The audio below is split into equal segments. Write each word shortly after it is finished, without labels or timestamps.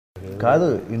కాదు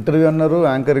ఇంటర్వ్యూ అన్నారు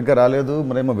యాంకర్ ఇంకా రాలేదు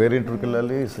మరేమో వేరే ఇంటర్వ్యూకి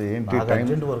వెళ్ళాలి ఏంటి టైం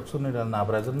వర్క్స్ ఉన్నాయి నా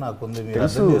ప్రెజర్ నాకు ఉంది మీరు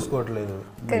అర్థం చేసుకోవట్లేదు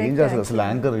ఏం చేస్తారు అసలు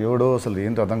యాంకర్ ఎవడో అసలు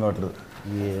ఏంటి అర్థం కావట్లేదు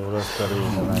ఎవరు వస్తారు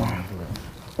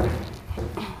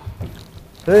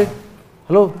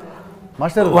హలో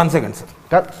మాస్టర్ 1 సెకండ్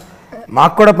సార్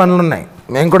మాకు కూడా పనులు ఉన్నాయి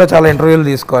మేము కూడా చాలా ఇంటర్వ్యూలు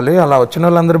తీసుకోవాలి అలా వచ్చిన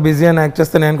వాళ్ళందరూ బిజీ అని యాక్ట్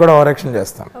చేస్తే నేను కూడా ఓవర్ యాక్షన్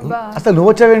చేస్తాను అసలు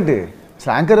నువ్వు వచ్చావేంటి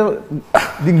అసలు యాంకర్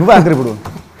దీనికి నువ్వు యాంకర్ ఇప్పుడు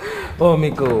ఓ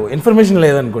మీకు ఇన్ఫర్మేషన్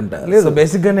లేదనుకుంటా లేదు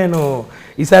బేసిక్గా నేను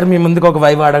ఈసారి మీ ముందుకు ఒక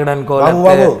వైవ్ అడగడానికో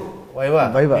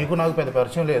నీకు నాకు పెద్ద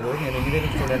పరిచయం లేదు నేను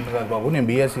ఇంజనీరింగ్ స్టూడెంట్ కాదు బాబు నేను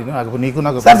బీఎస్సీ నీకు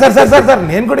నాకు సార్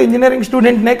నేను కూడా ఇంజనీరింగ్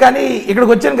స్టూడెంట్నే కానీ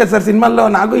ఇక్కడికి వచ్చాను కదా సార్ సినిమాల్లో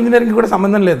నాకు ఇంజనీరింగ్ కూడా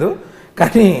సంబంధం లేదు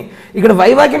కానీ ఇక్కడ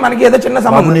వైవాకి మనకి ఏదో చిన్న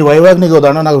సంబంధం నీ వైవాకి నీకు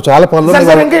నాకు చాలా పనులు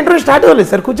సార్ ఇంకా ఇంటర్వ్యూ స్టార్ట్ అవ్వలేదు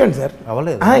సార్ కూర్చోండి సార్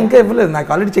అవ్వలేదు ఇంకా ఇవ్వలేదు నాకు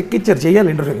ఆల్రెడీ చెక్ ఇచ్చారు చేయాలి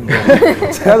ఇంటర్వ్యూ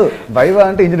కాదు వైవా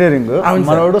అంటే ఇంజనీరింగ్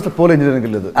మనోడు అసలు పోల్ ఇంజనీరింగ్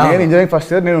లేదు నేను ఇంజనీరింగ్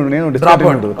ఫస్ట్ ఇయర్ నేను డిస్ట్రిక్ట్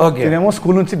నేనేమో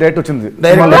స్కూల్ నుంచి డైరెక్ట్ వచ్చింది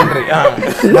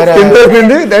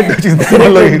డైరెక్ట్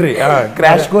వచ్చింది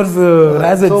క్రాష్ కోర్స్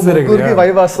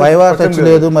వైవా టచ్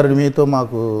లేదు మరి మీతో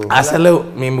మాకు అసలు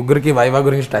మీ ముగ్గురికి వైవా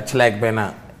గురించి టచ్ లేకపోయినా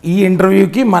ఈ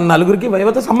ఇంటర్వ్యూకి మన నలుగురికి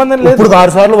వైవాతో సంబంధం లేదు ఇప్పుడు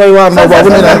 6 సార్లు వైవా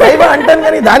వైవా అంటాను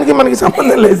కానీ దానికి మనకి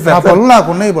సంబంధం లేదు సార్ నాకు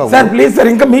ఉన్నాయి బాబు సార్ ప్లీజ్ సార్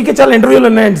ఇంకా మీకే చాలా ఇంటర్వ్యూలు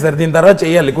ఉన్నాయండి సార్ దీని తర్వాత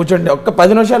చేయాలి కూర్చోండి ఒక్క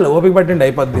 10 నిమిషాలు ఓపిక పట్టండి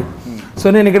అయిపోద్ది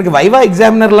సో నేను ఇక్కడికి వైవా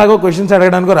ఎగ్జామినర్ లాగా క్వశ్చన్స్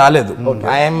అడగడానికి రాలేదు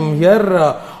I'm here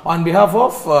on behalf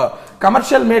of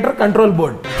commercial metre control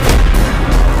board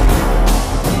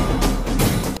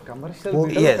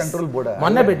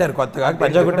మొన్నే పెట్టారు కొత్తగా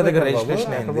పంజాగుట్ట దగ్గర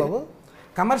రిజిస్ట్రేషన్ అయింది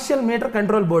కమర్షియల్ మీటర్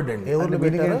కంట్రోల్ బోర్డ్ అండి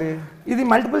ఇది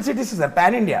multiple cities sir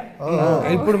pan India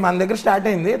ఇప్పుడు మన దగ్గర స్టార్ట్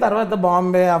అయింది తర్వాత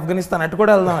బాంబే ఆఫ్ఘనిస్తాన్ అటు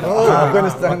కూడా వెళ్దాం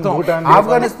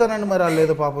ఆఫ్ఘనిస్తాన్ అండి మరి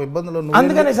లేదు పాపం ఇబ్బందులు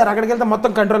అందుకనే సార్ అక్కడికి వెళ్తే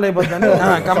మొత్తం కంట్రోల్ అయిపోతుంది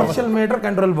కమర్షియల్ మీటర్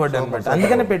కంట్రోల్ బోర్డ్ అనమాట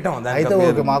అందుకనే పెట్టాము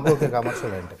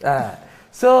కమర్షియల్ అంటే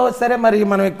సో సరే మరి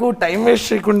మనం ఎక్కువ టైం వేస్ట్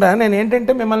చేయకుండా నేను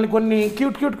ఏంటంటే మిమ్మల్ని కొన్ని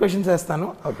క్యూట్ క్వశ్చన్స్ వేస్తాను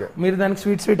మీరు దానికి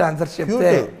స్వీట్ ఆన్సర్స్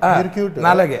చెప్తే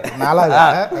నాలాగే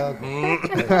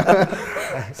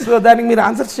సో దానికి మీరు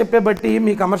ఆన్సర్స్ చెప్పే బట్టి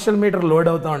మీ కమర్షియల్ మీటర్ లోడ్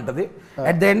అవుతూ ఉంటుంది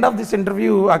at the end of this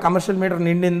interview ఆ కమర్షియల్ మీటర్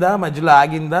నిండిందా మధ్యలో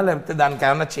ఆగిందా లేకపోతే దానికి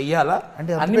ఏమైనా చెయ్యాలా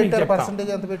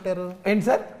ఏంటి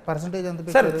సార్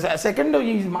సార్ సెకండ్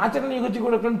ఈ మాచర్ల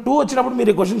నియోజకవర్గం కూడా 2 వచ్చినప్పుడు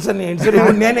మీరు క్వశ్చన్స్ అన్ని ఏంటి సార్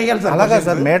నేను వేయాలి సార్ అలాగే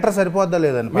సార్ మీటర్ సరిపోద్దా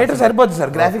లేదండి మీటర్ సరిపోద్ది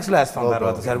సార్ గ్రాఫిక్స్ లో వేస్తాం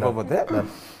తర్వాత సరిపోతే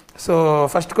సో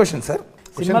ఫస్ట్ క్వశ్చన్ సార్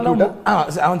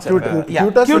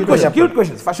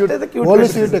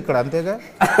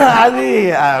అది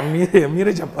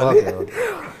మీరే చెప్పాలి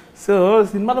సో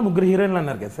సినిమాలో ముగ్గురు హీరోయిన్లు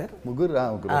అన్నారు కదా సార్ ముగ్గురు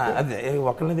అదే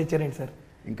ఒకళ్ళని తెచ్చారేంటి సార్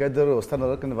ఇంకా ఇద్దరు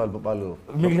వస్తున్నారు కానీ వాళ్ళు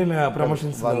మిగిలిన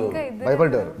ప్రమోషన్స్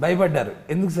భయపడ్డారు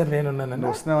ఎందుకు సార్ నేను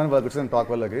వస్తున్నామని వాళ్ళు వచ్చిన టాక్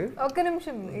వాళ్ళకి ఒక్క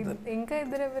నిమిషం ఇంకా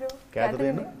ఇద్దరు ఎవరు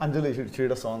క్యాథరిన్ అంజలి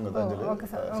చీడ సాంగ్ కదా అంజలి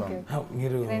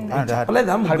మీరు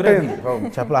చెప్పలేదా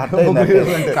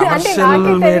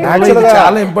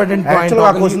చాలా ఇంపార్టెంట్ పాయింట్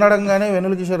క్వశ్చన్ అడగగానే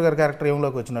వెనుల కిషోర్ గారి క్యారెక్టర్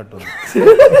ఏమిలోకి వచ్చినట్టు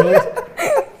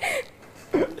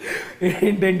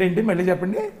ఏంటంటే మళ్ళీ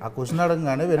చెప్పండి ఆ క్వశ్చన్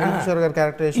అడగగానే వెనుల కిషోర్ గారి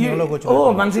క్యారెక్టరైజేషన్ ఏమిలోకి వచ్చింది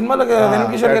మన సినిమాలో వెనుల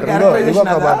కిషోర్ గారి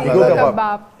క్యారెక్టరైజేషన్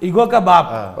ఇగోక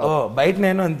బాప్ బయట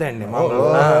నేను అంతే అండి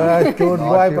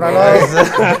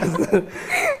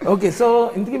ఓకే సో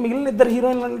ఇంతకీ మిగిలిన ఇద్దరు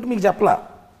హీరోయిన్లు అంటే మీకు చెప్పలా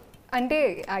అంటే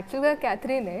యాక్చువల్గా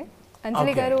క్యాథరీనే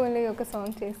అంజలి గారు ఓన్లీ ఒక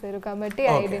సాంగ్ చేశారు కాబట్టి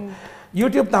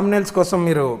యూట్యూబ్ థంబ్నెయిల్స్ కోసం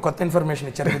మీరు కొత్త ఇన్ఫర్మేషన్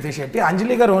ఇచ్చారు కృతి శెట్టి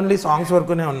అంజలి గారు ఓన్లీ సాంగ్స్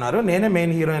వరకునే ఉన్నారు నేనే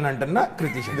మెయిన్ హీరోయిన్ అంటున్నా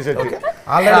కృతి శెట్టి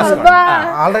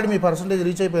ఆల్రెడీ మీ పర్సంటేజ్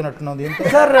రీచ్ అయిపోయినట్టున్నది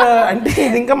సార్ అంటే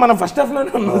ఇది ఇంకా మనం ఫస్ట్ హాఫ్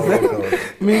లోనే ఉన్నాం సార్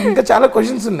మీకు ఇంకా చాలా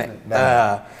క్వశ్చన్స్ ఉన్నాయి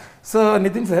సో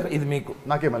నితిన్ సార్ ఇది మీకు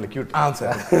నాకే మళ్ళీ క్యూట్ అవును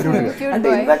సార్ అంటే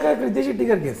ఇందాక కృతి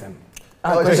శెట్టి గారికి వేసాను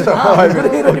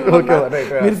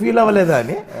మీరు ఫీల్ అవ్వలేదా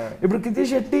అని ఇప్పుడు కృతి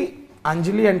శెట్టి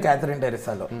అంజలి and Catherine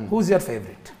టెరెసాలో who's your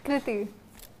favourite కృతి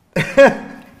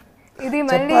ఇది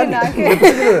మళ్ళీ నాకే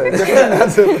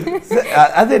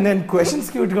అదే నేను క్వశ్చన్స్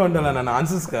క్యూట్ గా ఉండాలి నన్ను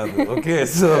ఆన్సర్స్ కాదు ఓకే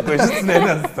సో క్వశ్చన్స్ నేను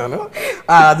వస్తాను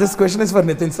this question is for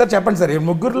Nitin sir చెప్పండి సార్ ఈ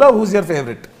ముగ్గురులో who's your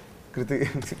favourite Kriti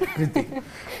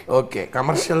okay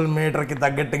commercial metre కి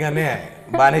తగ్గట్టుగానే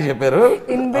బాగానే చెప్పారు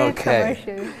ఓకే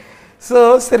సో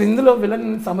సార్ ఇందులో విలన్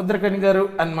సముద్రకని గారు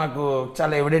అని మాకు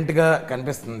చాలా ఎవిడెంట్ గా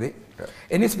కనిపిస్తుంది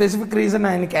ఎనీ స్పెసిఫిక్ రీజన్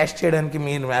ఆయన క్యాష్ చేయడానికి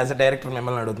మీరు యాజ్ అ డైరెక్టర్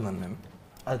మిమ్మల్ని అడుగుతున్నాను నేను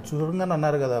అది చూడంగానే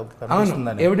అన్నారు కదా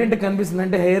ఎవిడెంట్ కనిపిస్తుంది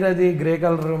అంటే హెయిర్ అది గ్రే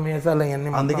కలర్ మీసాలు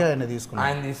అవన్నీ అందుకే ఆయన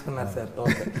తీసుకున్నారు సార్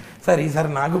ఓకే సార్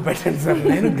ఈసారి నాకు పెట్టండి సార్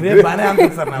నేను గ్రే బాగానే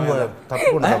అంటాను సార్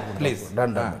తప్పకుండా ప్లీజ్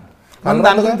దాని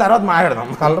తర్వాత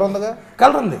మాట్లాడదాం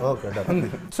కలర్ ఉంది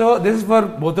so this is for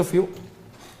both of you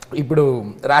ఇప్పుడు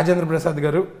రాజేంద్ర ప్రసాద్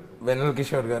గారు వెన్నెల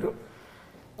కిషోర్ గారు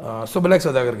సుబ్బలేఖ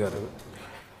సుధాకర్ గారు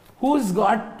who's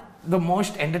got the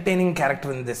most entertaining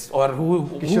character in this, or who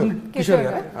Kishore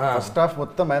గారు ఫస్ట్ హాఫ్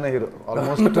మొత్తం ఆయన హీరో,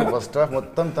 ఆల్మోస్ట్ ఫస్ట్ హాఫ్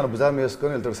మొత్తం తన భుజాన్ని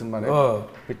వేసుకొని వెళ్తాడు సినిమాని.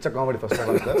 పిచ్చ కామెడీ ఫస్ట్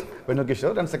హాఫ్ అంతా వెను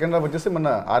కిషోర్, అండ్ సెకండ్ హాఫ్ వచ్చేసి మన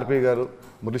ఆర్పి గారు,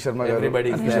 మురళీ శర్మ గారు,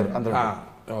 కిషోర్ అందరూ.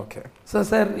 ఓకే. సో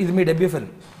సార్, ఇది మీ debut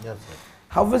film.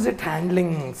 How was it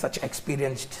handling such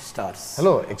experienced stars?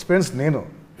 Hello, experience నేను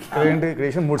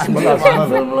క్రియేషన్ 3 సినిమాలు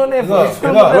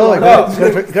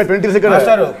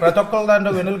ప్రతి ఒక్కరు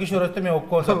దాంట్లో వెనుల్ కిషోర్ వస్తే మేము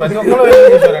ఒక్కోసారి ప్రతి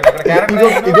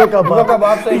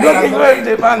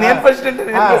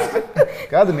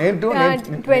కాదు, నేను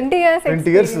 20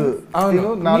 years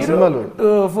 4 సినిమాలు,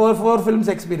 4 ఫిల్మ్స్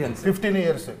ఎక్స్పీరియన్స్, 15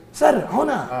 years సార్.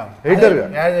 అవునా? ఎడిటర్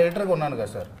గా ఉన్నాను కదా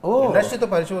సార్, ఇండస్ట్రీతో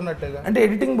పరిచయం ఉన్నట్టుగా. అంటే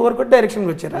ఎడిటింగ్ బోర్ కొట్టి డైరెక్షన్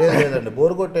వచ్చారా? లేదండి,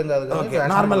 బోర్ కొట్టేం కాదు,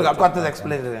 నార్మల్ గా కొత్తది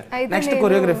ఎక్స్ప్లెయిన్. నెక్స్ట్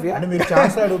కొరియోగ్రఫీ అంటే మీరు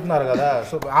ఛాన్స్ అడుగుతున్నారు కదా,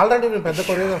 సో ఆల్రెడీ మేము పెద్ద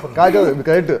కొరియోగ్రాఫర్ కాదు.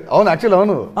 కరెక్ట్, అవును, యాక్చువల్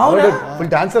అవును,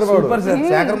 full dancer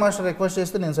Shekhar master request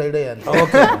చేస్తే నేను సైడ్ అయ్యాను.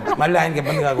 ఓకే, మళ్ళీ ఆయనకి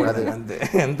ఇబ్బంది కాకూడదు అంతే.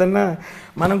 ఎంతన్నా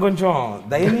మనం కొంచెం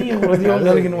దయనీయ హృదయం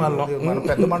కలిగిన వాళ్ళం, మన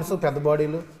పెద్ద మనసు పెద్ద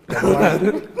బాడీలు.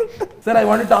 Sir, I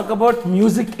want to talk about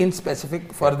music in specific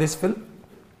for this film,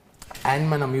 and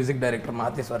మన మ్యూజిక్ డైరెక్టర్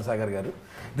మాతేశ్వర సాగర్ గారు.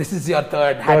 This is your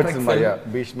third hat-trick film. Yeah,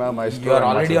 Bhishma, Maestro. You are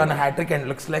already on a hat-trick and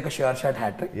looks like a sure shot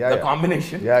hat-trick. The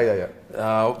combination. Yeah.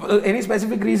 Any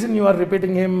specific reason you are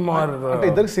repeating him, or? అంటే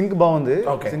ఇద్దరు sync బాగుంది.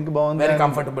 Sync బాగుంది. Very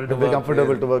comfortable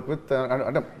to work with.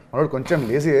 అంటే మనోడు కొంచెం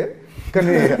lazy,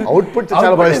 కానీ output చాలా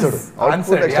బాగా ఇస్తాడు.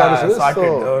 Output extra. సో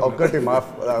ఒకటి మా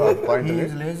point. He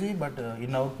is lazy, but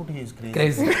in output he is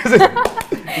crazy.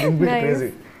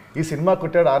 Crazy. ఈ సినిమా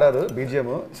కొట్టాడు ఆర్ఆర్ బీజిఎం,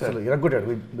 అసలు ఇరగొట్టాడు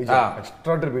బీజిఎం,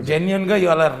 ఎక్స్ట్రాఆర్డినరీ బీజిఎం. Genuine గా you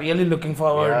all are really looking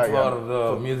forward for the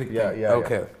music.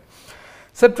 Okay.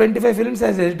 Sir, 25 films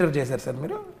as editor చేశారు sir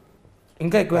మీరు.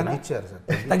 ఇంకా ఎక్కువైనా ఇచ్చారు sir,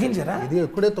 తగ్గించారా? ఇది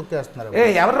ఎక్కడే తొక్కేస్తున్నారు.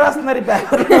 ఎవరు రాస్తున్నారు ఈ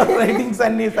పేపర్ రైటింగ్స్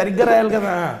అన్ని? సరిగ్గా రాయాలి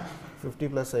కదా.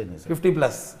 50+ అయినాయి.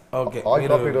 50+. ఓకే.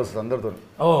 హీరోస్ అందరితో,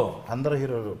 అందరు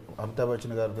హీరోలు, అమితాబ్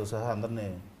బచ్చన్ గారితో సహా అందరినీ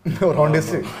రౌండ్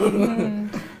వేసి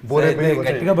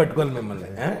గట్టిగా పట్టుకోవాలి మిమ్మల్ని.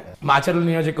 మాచర్ల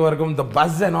నియోజకవర్గం, the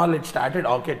buzz and all, it started.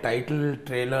 Okay, title,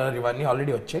 trailer ఇవన్నీ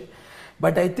ఆల్రెడీ వచ్చాయి,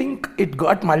 but I think it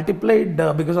got multiplied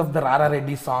because of the రారా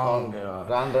రెడ్డి సాంగ్.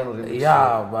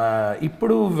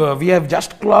 ఇప్పుడు we have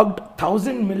just clocked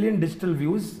 1,000 million digital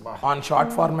views on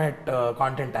short format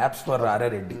content apps for రారా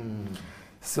Reddy.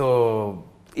 So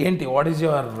ఏంటి, what is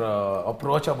your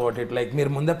approach about it? Like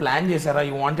మీరు ముందే plan చేశారా?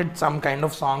 You wanted some kind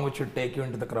of song which would take you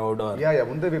into the crowd?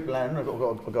 ముందే we plan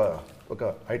ఒక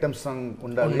item song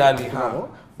ఉండాలి,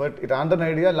 but it on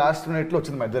idea last minute లో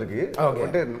వచ్చింది మా ఇద్దరికి.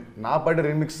 అంటే నా పాట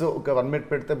రీమిక్స్ ఒక 1 minute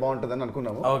పెడితే బాగుంటుంది అని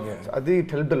అనుకున్నాము. అది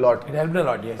it helped lot.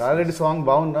 Already song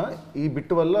బాగున్నా ఈ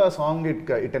బిట్ వల్ల సాంగ్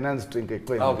ఇట్ ఎన్హాన్స్డ్ ఇంకా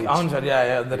ఎక్కువ. అవును sir,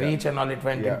 the reach and all, it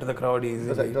went into the crowd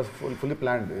easily. It was fully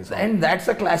planned, and that's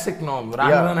a classic no.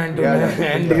 Raghavan and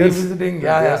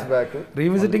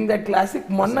revisiting that classic.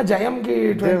 మొన్న జయం కి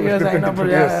 20 years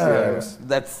అయినప్పుడు,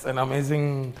 that's an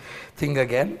amazing thing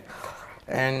again.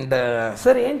 And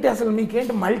sir, ఏంటి అసలు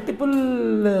మీకేంటి multiple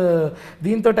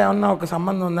దీంతో ఏమన్నా ఒక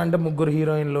సంబంధం ఉందంటే? 3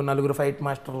 హీరోయిన్లు, 4 ఫైట్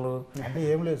మాస్టర్లు అంటే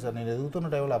ఏం లేదు సార్, నేను ఎదుగుతున్న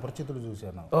టైంలో అపరిచితులు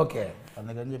చూశాను. ఓకే,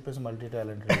 అందుకని చెప్పేసి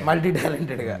మల్టీ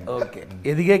టాలెంటెడ్గా. ఓకే,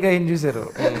 ఎదిగాక ఏం చూసారు?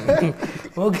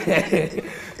 ఓకే,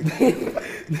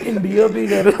 డిఓపి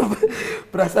గారు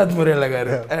ప్రసాద్ మురేళ్ళ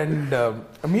గారు. అండ్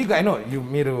మీకు ఐ నో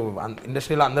మీరు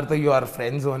ఇండస్ట్రీలో అందరితో you are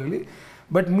friends only,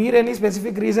 but మీరు any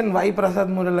specific reason why Prasad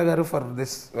మురేళ్ళ గారు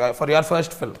ఫర్ యువర్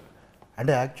ఫస్ట్ ఫిల్మ్?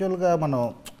 అంటే యాక్చువల్గా మనం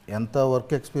ఎంత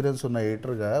వర్క్ ఎక్స్పీరియన్స్ ఉన్న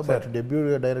ఎడిటర్గా, బట్ డెబ్యూ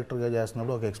డైరెక్టర్గా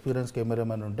చేస్తున్నప్పుడు ఒక ఎక్స్పీరియన్స్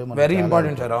కెమెరామెన్ ఉంటే వెరీ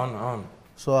ఇంపార్టెంట్ సార్. అవును అవును.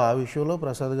 సో ఆ విషయంలో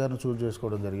ప్రసాద్ గారిని చూస్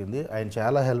చేసుకోవడం జరిగింది. ఆయన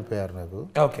చాలా హెల్ప్ అయ్యారు నాకు.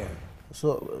 ఓకే. సో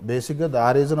బేసిక్గా ఆ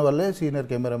రీజన్ వల్లే సీనియర్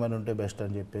కెమెరామెన్ ఉంటే బెస్ట్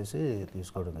అని చెప్పేసి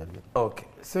తీసుకోవడం జరిగింది. ఓకే.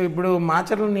 సో ఇప్పుడు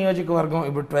మాచర్ల నియోజకవర్గం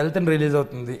ఇప్పుడు 12th రిలీజ్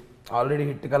అవుతుంది, ఆల్రెడీ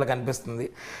హిట్ కల కనిపిస్తుంది.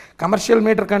 కమర్షియల్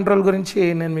మీటర్ కంట్రోల్ గురించి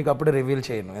నేను మీకు అప్పుడే రివీల్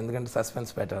చేయను, ఎందుకంటే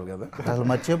సస్పెన్స్ పెట్టాలి కదా. అసలు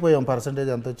మర్చిపోయాం పర్సంటేజ్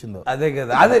ఎంత వచ్చిందో. అదే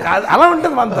కదా, అదే అలా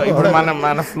ఉంటుంది మనతో. ఇప్పుడు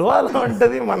మన ఫ్లో అలా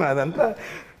ఉంటుంది, మన అదంతా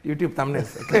యూట్యూబ్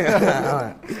థంబ్నెయిల్స్.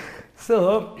 సో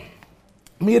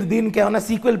మీరు దీనికి ఏమైనా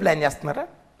సీక్వెల్ ప్లాన్ చేస్తున్నారా?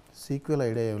 సీక్వెల్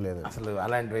ఐడియా ఏం లేదు అసలు,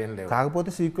 అలాంటివి ఏం లేవు. కాకపోతే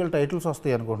సీక్వెల్ టైటిల్స్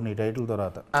వస్తాయి అనుకుంటున్నాను ఈ టైటిల్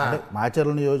తర్వాత. అంటే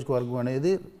మాచర్ల నియోజకవర్గం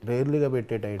అనేది రేర్లీగా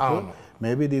పెట్టే టైటిల్.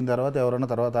 మేబీ దీని తర్వాత ఎవరైనా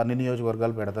తర్వాత అన్ని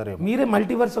నియోజకవర్గాలు పెడతారేమో. మీరే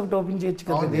మల్టీవర్స్ ఒకటి ఓపెన్ చేయొచ్చు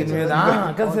కదా దీని మీద.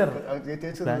 కదా సార్,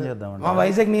 ప్లాన్ చేద్దామండి. మా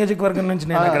వైజాగ్ నియోజకవర్గం నుంచి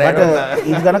నేను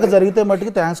ఇది కనుక జరిగితే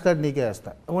మట్టుకు థ్యాంక్స్ కార్డ్ నీకే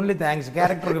వేస్తా. Only thanks.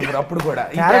 క్యారెక్టర్ అప్పుడు కూడా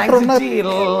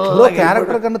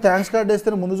క్యారెక్టర్ కన్నా థ్యాంక్స్ కార్డ్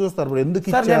వేస్తే ముందు చూస్తారు. ఇప్పుడు ఎందుకు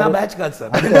బ్యాచ్ కాదు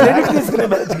సార్,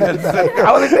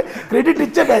 క్రెడిట్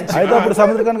ఇచ్చే బ్యాచ్. అయితే అప్పుడు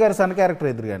సముద్రకాంత్ గారి సన్ క్యారెక్టర్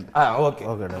ఎదురుగాండి. ఓకే,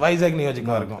 వైజాగ్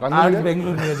నియోజకవర్గం,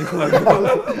 బెంగళూరు నియోజకవర్గం.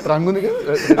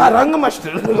 రంగు మస్ట్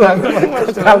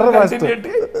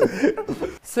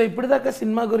సో ఇప్పుడు దాకా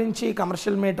సినిమా గురించి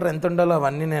కమర్షియల్ మీటర్ ఎంత ఉండాలో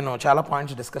అవన్నీ నేను చాలా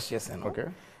పాయింట్స్ డిస్కస్ చేశాను. ఓకే,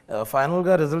 ఫైనల్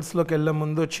గా రిజల్ట్స్ లోకి వెళ్ళే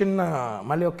ముందు చిన్న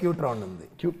మళ్ళీ ఒక క్యూట్ రౌండ్ ఉంది,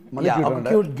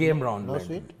 cute game round.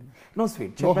 No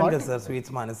sweet చెప్పాను కదా సార్,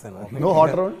 స్వీట్స్ మానేసాను. No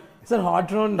hot round sir,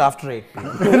 hot round after 8.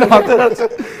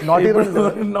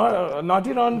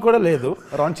 Naughty round కూడా లేదు.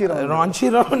 రాంచీ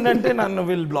రౌండ్ అంటే నన్ను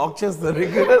వీళ్ళు బ్లాక్ చేస్తారు.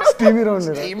 Steamy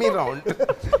round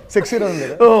sexy round.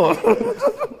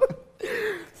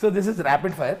 So this is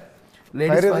rapid fire,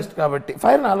 ladies first కాబట్టి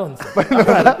ఫైర్ నాలో ఉంది.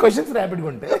 క్వశ్చన్స్ ర్యాపిడ్గా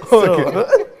ఉంటాయి.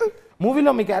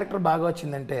 మూవీలో మీ క్యారెక్టర్ బాగా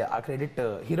వచ్చిందంటే ఆ క్రెడిట్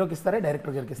హీరోకి ఇస్తారా,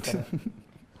 డైరెక్టర్ గారికి ఇస్తారా?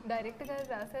 డైరెక్ట్ గారు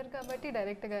రాశారు కాబట్టి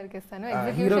డైరెక్ట్ గారికి ఇస్తాను.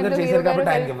 హీరో గారు చేశారు కాబట్టి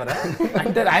ఆయనకి ఇవ్వరా?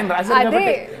 అంటే ఆయన రాశారు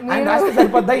కాబట్టి ఆయన రాస్తే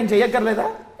సరిపోద్దా, ఈయన చెయ్యక్కర్లేదా?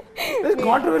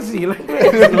 కాంట్రవర్సీ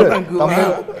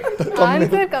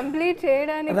ఆన్సర్ కంప్లీట్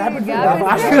చేయడానికి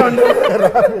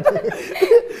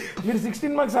మీరు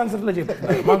 16 మార్క్స్ ఆన్సర్ లో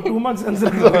చెప్తారు, మాకు 2 మార్క్స్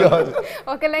ఆన్సర్.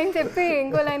 ఒక లైన్ చెప్పి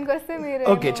ఇంకో లైన్ కి వస్తే మీరు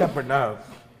ఓకే చెప్పండి.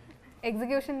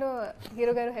 ఎగ్జిక్యూషన్ లో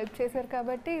హీరో గారు హెల్ప్ చేశారు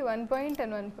కాబట్టి 1 పాయింట్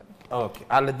అండ్ 1 పాయింట్. ఓకే,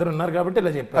 వాళ్ళిద్దరు ఉన్నారు కాబట్టి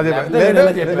ఇలా చెప్పారు.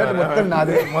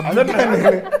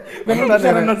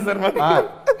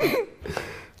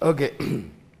 ఓకే,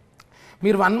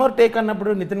 మీరు వన్ మోర్ టేక్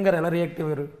అన్నప్పుడు నితిన్ గారు ఎలా రియాక్ట్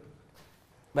అయ్యారు?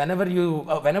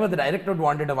 whenever the director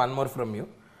wanted a one more from you,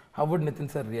 how would Nithin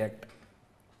sir react?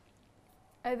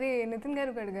 అది నితిన్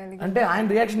గారు అడగాలి. అంటే ఆయన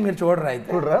రియాక్షన్ మీరు చూడరా?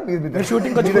 అయితే మీరు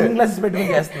షూటింగ్ వచ్చి కూలింగ్ గ్లాసెస్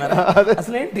పెట్టుకుని చేస్తున్నారా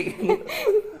అసలు ఏంటి?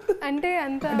 అంటే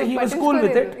అంత అంటే he was cool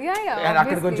with it.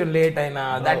 అక్కడ కొంచెం లేట్ అయినా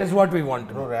that is what we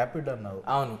want. Rapid అన్నావు.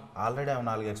 అవును, ఆల్రెడీ ఆమె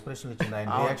 4 ఎక్స్ప్రెషన్లు ఇచ్చింది, ఆయన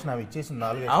రియాక్షన్ ఆమె ఇచ్చేసి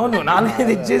 4. అవును, 4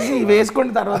 ఇచ్చేసి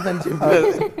వేసుకున్న తర్వాత అని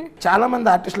చెప్పారు. చాలా మంది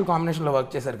ఆర్టిస్టులు కాంబినేషన్ లో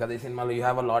వర్క్ చేశారు కదా ఈ సినిమాలో. You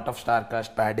have a lot of star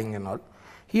cast, padding and all.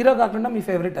 Hero కాకుండా మీ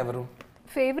ఫేవరెట్ ఎవరు?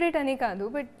 ఫేవరెట్ అని కాదు,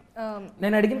 బట్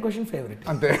నేను అడిగిన క్వశ్చన్ ఫేవరెట్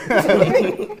అంతే.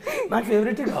 నాకు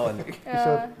ఫేవరెట్ కావాలి.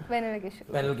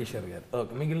 వెనల్ కిషోర్ గారు.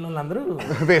 ఓకే, మిగిలిన వాళ్ళందరూ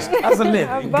అసలు లేదు,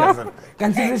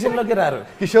 కన్సిడరేషన్ లోకి రారు.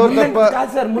 కిషోర్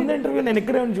కాదు సార్, ముందు ఇంటర్వ్యూ నేను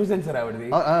ఇక్కడే చూసాను సార్ ఆవిడది.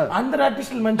 అందరు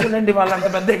ఆర్టిస్టులు మంచిగా వాళ్ళంత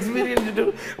పెద్ద ఎక్స్పీరియన్స్,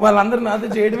 వాళ్ళందరూ నాతో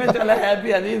చేయడమే చాలా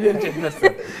హ్యాపీ, అది ఇది అని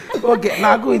చెప్పేస్తారు. ఓకే,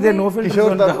 నాకు ఇదే నో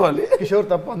ఫిల్టర్ కావాలి. కిషోర్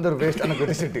తప్ప అందరూ వేస్ట్ అన్న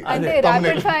క్రిటిసిటీ.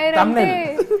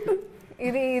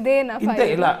 ఇదే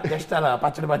ఇలా జస్ట్ అలా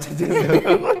పచ్చడి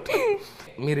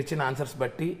మీరు ఇచ్చిన ఆన్సర్స్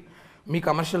బట్టి మీ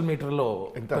కమర్షియల్ మీటర్ లో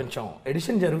కొంచెం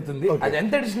ఎడిషన్ జరుగుతుంది. అది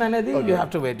ఎంత ఎడిషన్ అనేది you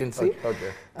have to wait and see.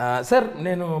 Sir,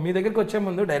 నేను మీ దగ్గరికి వచ్చే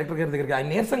ముందు డైరెక్టర్ గారి దగ్గరికి ఆయన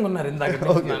నీరసంగా ఉన్నారు ఇందాక,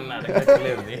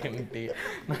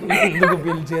 ఎందుకు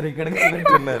పిలిచారు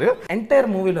ఇక్కడికి ఉన్నారు. ఎంటైర్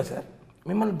మూవీలో సార్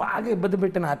మిమ్మల్ని బాగా ఇబ్బంది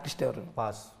పెట్టిన ఆర్టిస్ట్ ఎవరు?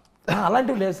 పాస్.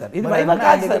 అలాంటివి లేదు సార్. ఇది వైవా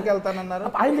కాదు సార్.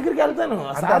 ఆయన దగ్గరికి వెళ్తాను,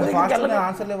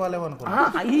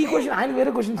 ఈ క్వశ్చన్ ఆయన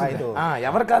వేరే క్వశ్చన్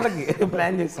ఎవరి కాళ్ళకి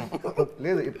ప్లాన్ చేసాం.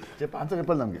 లేదు ఆన్సర్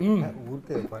చెప్పాలి,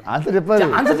 ఆన్సర్ చెప్పాలి,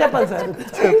 ఆన్సర్ చెప్పాలి sir.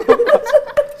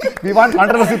 We want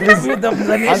controversy, please.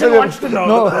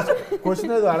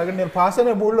 Question అడగండి, నేను పాస్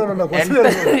అనే మూడ్లో ఉన్నా.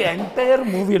 ఎంటైర్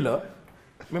మూవీలో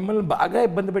మిమ్మల్ని బాగా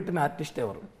ఇబ్బంది పెట్టిన ఆర్టిస్ట్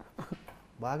ఎవరు?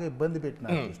 బాగా ఇబ్బంది పెట్టిన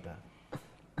ఆర్టిస్టా?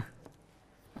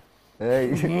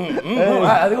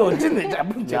 అది వచ్చింది,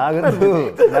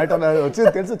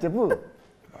 వచ్చింది తెలుసు, చెప్పు.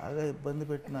 బాగా ఇబ్బంది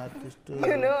పెట్టిన ఆర్టిస్ట్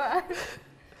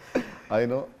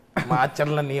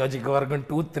మాచర్ల నియోజకవర్గం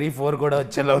 2, 3, 4 కూడా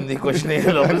వచ్చేలా ఉంది క్వశ్చన్.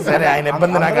 సరే, ఆయన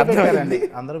ఇబ్బంది నాకు అర్థమైంది.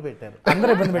 అందరూ పెట్టారు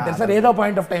ఇబ్బంది పెట్టారు సార్ ఏదో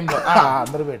పాయింట్ ఆఫ్ టైం లో.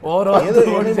 అందరూ పెట్టారు.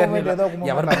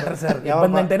 ఎవరు పెట్టారు సార్?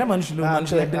 ఇబ్బంది అంటేనే మనుషులు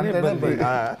అంటేనే ఇబ్బంది.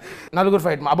 4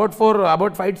 fight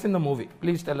about fights in the movie.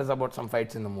 Please tell us about some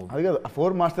fights in the movie. అది కాదు, 4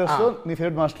 మాస్టర్స్ లో నీ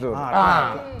ఫేవరెట్ మాస్టర్?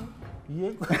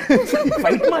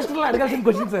 ఫైట్ మాస్టర్లు అడగాల్సిన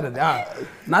క్వశ్చన్ సార్ అది.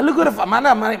 4 మన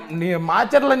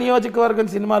మాచర్ల నియోజకవర్గం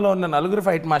సినిమాలో ఉన్న 4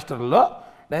 ఫైట్ మాస్టర్లలో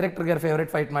డైరెక్టర్ గారి ఫేవరెట్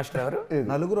ఫైట్ మాస్టర్ ఎవరు?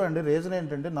 4 అండి. రీజన్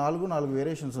ఏంటంటే 4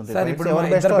 వేరియేషన్స్ ఉంటాయి సార్. ఇప్పుడు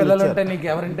ఇద్దరు పిల్లలు ఉంటే నీకు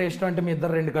ఎవరంటే ఇష్టం అంటే మీ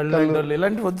ఇద్దరు 2 కళ్ళు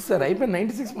ఇలాంటి వద్దు సార్. అయిపోయింది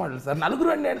 96 మోడల్ సార్. 4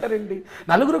 అండి అంటారేంటి?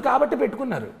 4 కాబట్టి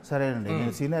పెట్టుకున్నారు. సరే అండి,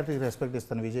 నేను సీనియారిటీ రెస్పెక్ట్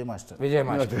ఇస్తాను. విజయ్ మాస్టర్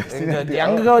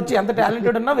యంగ్ గా వచ్చి ఎంత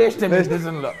టాలెంటెడ్ ఉన్నా వేస్ట్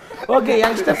లో. ఓకే,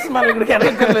 యంగ్స్టర్స్ మనం ఇక్కడికి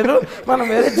వెళ్ళక్కర్లేదు, మనం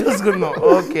వేరే చూసుకున్నాం.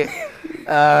 ఓకే,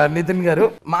 నితిన్ గారు,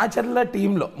 మాచర్ల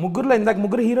టీంలో ముగ్గురులో ఇందాక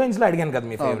 3 హీరోయిన్స్ లో అడిగాను కదా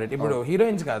మీ ఫేవరెట్. ఇప్పుడు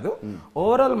హీరోయిన్స్ కాదు,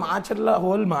 ఓవరాల్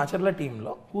మాచర్ల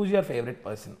టీంలో who's your favourite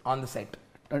person on the set?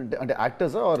 అంటే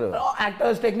actors are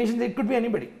actors, technicians, it could be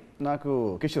anybody. నాకు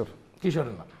కిషోర్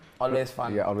ఉన్నా. Always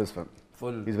fun. Always fun.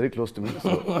 Full. Is very close to me.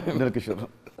 So Kishore.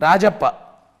 Rajappa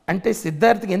అంటే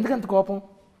సిద్ధార్థ్కి ఎందుకు అంత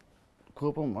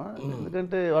కోపమా?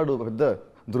 ఎందుకంటే వాడు పెద్ద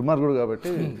దుర్మార్గుడు కాబట్టి.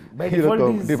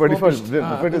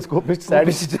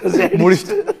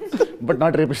 But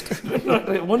not rapist.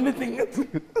 Only thing.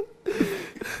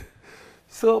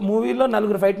 So మూవీలో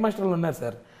 4 ఫైట్ మాస్టర్లు ఉన్నారు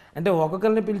సార్. అంటే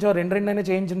ఒక్కొక్కరిని పిలిచి 2 అయినా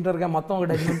చేయించుంటారుగా, మొత్తం 1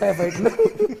 డజన్ ఉంటాయి ఫైట్లు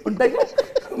ఉంటాయి.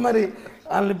 మరి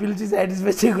వాళ్ళని పిలిచి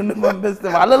సాటిస్ఫై చేయకుండా పంపిస్తే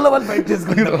వాళ్ళల్లో వాళ్ళు ఫైట్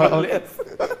చేసుకుంటారు.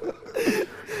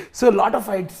 సో లాట్ ఆఫ్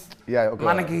ఫైట్స్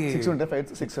మనకి 6 ఉంటాయి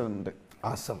ఫైట్స్, 6-7 ఉంటాయి.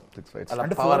 awesome 6 fights.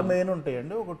 అంటే 4 మెయిన్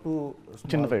ఉంటాయండి, ఒక 2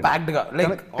 చిన్న ఫైట్. packed గా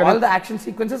like all the action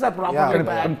sequences are properly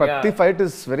packed. ప్రతి ఫైట్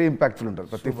ఇస్ వెరీ ఇంపాక్ట్ఫుల్ ఉంటుంది.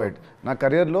 ప్రతి ఫైట్ నా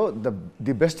కెరియర్ లో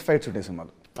ది బెస్ట్ ఫైట్స్ ఉంటాయి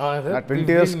సినిమాలో. నా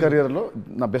 20 years కెరియర్ లో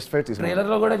నా బెస్ట్ ఫైట్స్ ట్రైలర్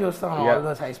లో కూడా చూస్తాం all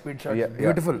the high speed shots.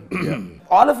 Beautiful.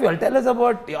 All of you tell us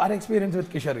about your experience with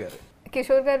Kishore గారు.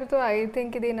 కిషోర్ గారితో ఐ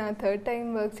థింక్ ఇది నా 3rd time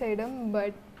వర్క్ చేయడం.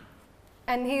 But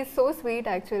and he is so sweet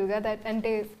యాక్చువల్గా. దట్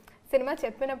అంటే సినిమా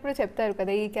చెప్పినప్పుడు చెప్తారు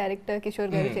కదా ఈ క్యారెక్టర్ కిషోర్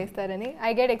గారు చేస్తారని.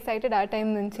 ఐ గెట్ ఎక్సైటెడ్ ఆ టైం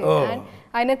నుంచి. అండ్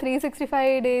ఆయన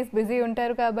 365 days బిజీ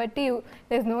ఉంటారు కాబట్టి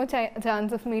there is no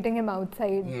chance of meeting him out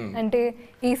side. అంటే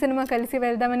ఈ సినిమా కలిసి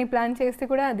వెళ్దామని ప్లాన్ చేస్తే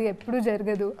కూడా అది ఎప్పుడు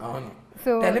జరగదు.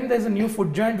 So tell him there's a new food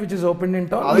joint which is opened in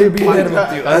town. I'll be there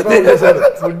with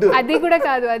you. అది కూడా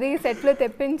కాదు, అది సెట్ లో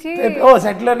తెప్పించి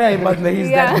సెట్ లోనే అయిపోతుంది.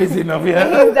 he's that busy now.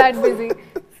 he's that busy.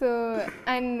 So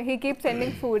and he keeps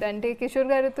sending food. Ante Kishore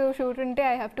garuto shoot unte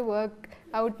I have to work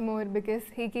out more because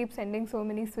he keeps sending so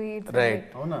many sweets. Right.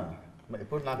 అవునా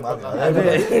ఇప్పుడు నాకు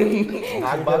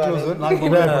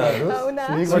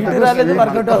sweet రాలేదు,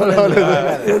 work out అవ్వలేదు.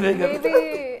 maybe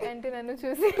ante nannu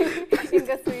chusi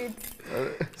inga sweets.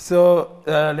 So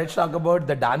let's talk about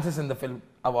the dances in the film.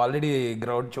 I've already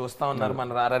crowd చూస్తా ఉన్నారు మన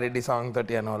రారా Reddy song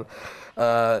తోటి and all.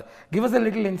 Give us a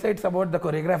little insights about the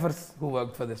choreographers who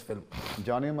worked for this film.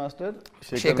 Johnny master,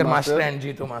 Shekhar Master and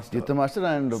Jeetu Master. Jeetu Master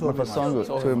and my first song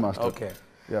Sovi Master. Okay.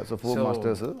 Yeah, so 4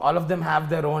 masters. All of them have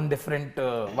their own different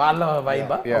వాళ్ళ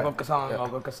vibe. ఒక్కొక్క song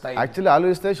ఒక్కొక్క style. Actually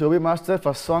ఆలోచిస్తే Sobhi master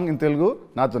first song in Telugu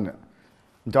నాతోనే,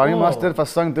 Johnny master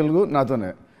first song Telugu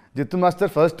నాతోనే, జిత్తు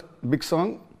master first big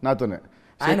song నాతోనే,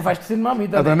 ఆయన first cinema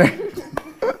మీతో.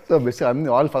 So basic అన్ని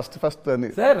ఆల్ ఫస్ట్ అని.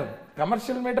 Sir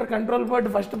commercial metre control board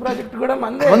first project కూడా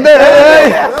మందే.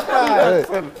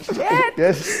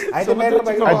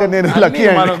 అయితే నేను లక్కీ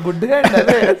గుడ్గా.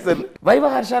 వైవ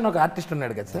హర్ష అని ఒక ఆర్టిస్ట్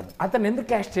ఉన్నాడు కదా సార్, అతను ఎందుకు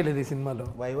క్యాస్ట్ చేయలేదు ఈ సినిమాలో?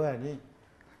 వైవా అని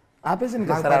ఆపేసింది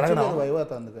కదా సార్ అడగడం.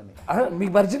 వైవాతో అందుకని.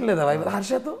 మీకు పరిచయం లేదా వైవ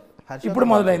హర్షతో? ఇప్పుడు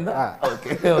మొదలైందా? Okay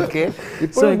okay.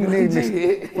 ఇప్పుడు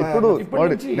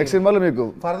నెక్స్ట్ సినిమాలో మీకు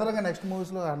ఫర్దర్ గా నెక్స్ట్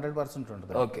మూవీస్ లో 100%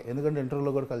 ఉంటుంది. ఓకే, ఎందుకంటే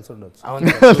ఇంటర్వ్యూలో కూడా కలిసి ఉండొచ్చు.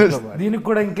 దీనికి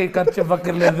కూడా ఇంకే ఖర్చు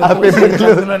ఇవ్వక్కర్లేదు,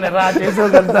 రా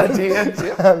చేసేదంతా చేయొచ్చు.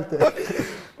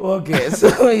 ఓకే, సో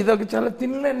ఇది ఒక చాలా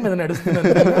థిన్ లైన్ మీద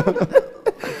నడుస్తున్నాను.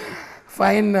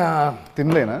 ఫైన్.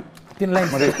 తినలేనా?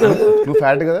 తినలైన్. నువ్వు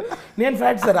ఫ్యాట్ కదా? నేను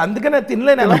ఫ్యాట్ సార్, అందుకనే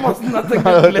తినలేను ఎలా వస్తుంది అర్థం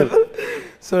కావట్లేదు.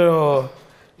 సో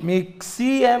మీ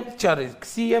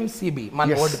సిఎంసిబి మన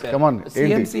బోర్డు పేరు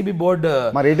సిఎంసిబి బోర్డు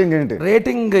రేటింగ్ ఏంటి?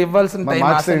 రేటింగ్ ఇవ్వాల్సిన టైం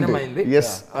ఆసన్నమైంది.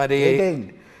 మరి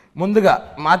ముందుగా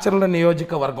మాచర్ల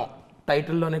నియోజకవర్గం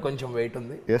టైటిల్లోనే కొంచెం వెయిట్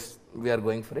ఉంది. We are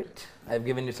going for it. I have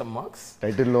given you some marks.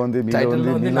 టైటిల్లో ఉంది,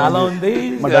 నాలో ఉంది,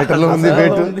 టైటిల్లో ఉంది,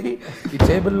 వెయిట్ ఉంది, ఈ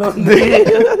టేబుల్లో ఉంది.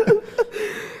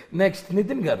 నెక్స్ట్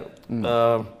నితిన్ గారు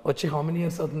వచ్చి హౌ మెనీ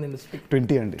ఇయర్స్ అవుతుంది ఇండస్ట్రీ?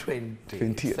 20 అండి.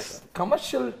 20 years.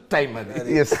 కమర్షియల్ టైం అది.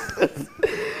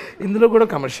 ఇందులో కూడా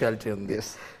కమర్షియాలిటీ ఉంది.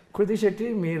 కృతి శెట్టి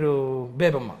మీరు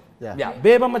బేబమ్మ.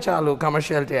 బేబమ్మ చాలు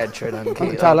కమర్షియాలిటీ యాడ్ చేయడానికి.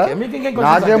 చాలా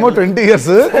నాకేమో 20 years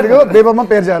బేబమ్మ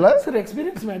పేరు చాలా. Sir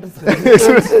experience matters.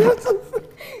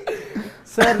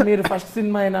 సార్ మీరు ఫస్ట్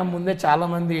సినిమా అయినా ముందే చాలా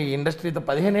మంది ఇండస్ట్రీతో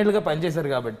 15 ఏళ్ళుగా పనిచేశారు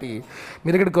కాబట్టి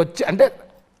మీరు ఇక్కడికి వచ్చి అంటే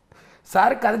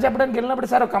సార్ కథ చెప్పడానికి వెళ్ళినప్పుడు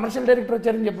సార్ ఒక కమర్షియల్ డైరెక్టర్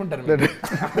వచ్చారని చెప్పుంటారు.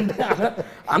 అంటే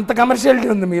అంత కమర్షియాలిటీ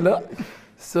ఉంది మీలో.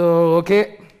 సో ఓకే,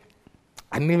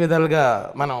 అన్ని విధాలుగా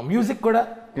మనం మ్యూజిక్ కూడా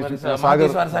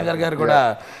సాగర్ గారు కూడా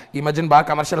ఈ మధ్యన బాగా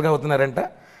కమర్షియల్గా అవుతున్నారంట.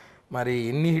 మరి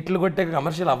ఇన్ని హిట్లు కొట్టే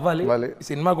కమర్షియల్ అవ్వాలి,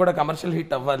 సినిమా కూడా కమర్షియల్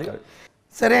హిట్ అవ్వాలి.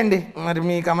 సరే అండి, మరి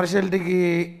మీ కమర్షియాలిటీకి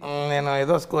నేను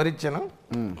ఏదో స్కోర్ ఇచ్చాను.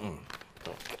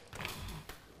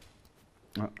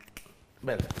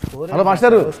 హలో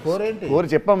మాస్టర్, స్కోర్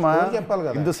చెప్పమ్మా.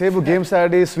 ఇంతసేపు గేమ్స్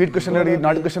ఆడి స్వీట్ క్వశ్చన్ అడిగి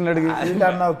నాట్ క్వశ్చన్ అడిగి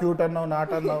అన్నావు, క్యూట్ అన్నావు,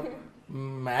 నాట్ అన్నావు.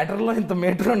 మ్యాటర్లో ఇంత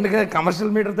మీటర్ ఉండగా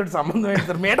కమర్షియల్ మీటర్ తోటి సంబంధం ఏంటి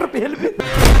sir? Metre పేలిపోయింది.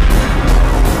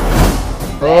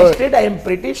 I'm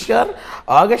pretty sure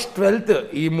August 12th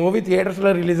ఈ మూవీ థియేటర్స్లో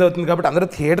రిలీజ్ అవుతుంది కాబట్టి అందరూ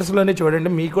థియేటర్స్లోనే చూడండి.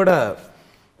 మీకు కూడా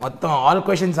మొత్తం all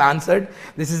questions answered.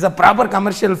 This is a proper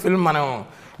commercial film.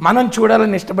 మనం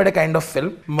చూడాలని ఇష్టపడే kind of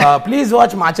film. Please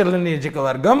watch Macherla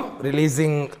నియోజకవర్గం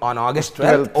releasing on August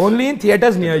 12th only in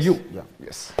theatres near you.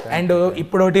 And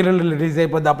ఇప్పుడు ఓటీటీలో రిలీజ్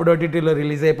అయిపోద్ది, అప్పుడు ఓటీటీలో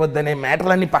రిలీజ్ అయిపోద్ది అనే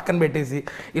మ్యాటర్లన్నీ పక్కన పెట్టేసి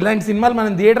ఇలాంటి సినిమాలు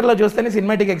మనం థియేటర్లో చూస్తేనే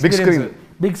cinematic experience,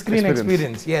 big screen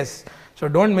experience. Yes, so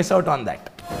don't miss out on that.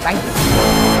 Thank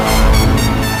you.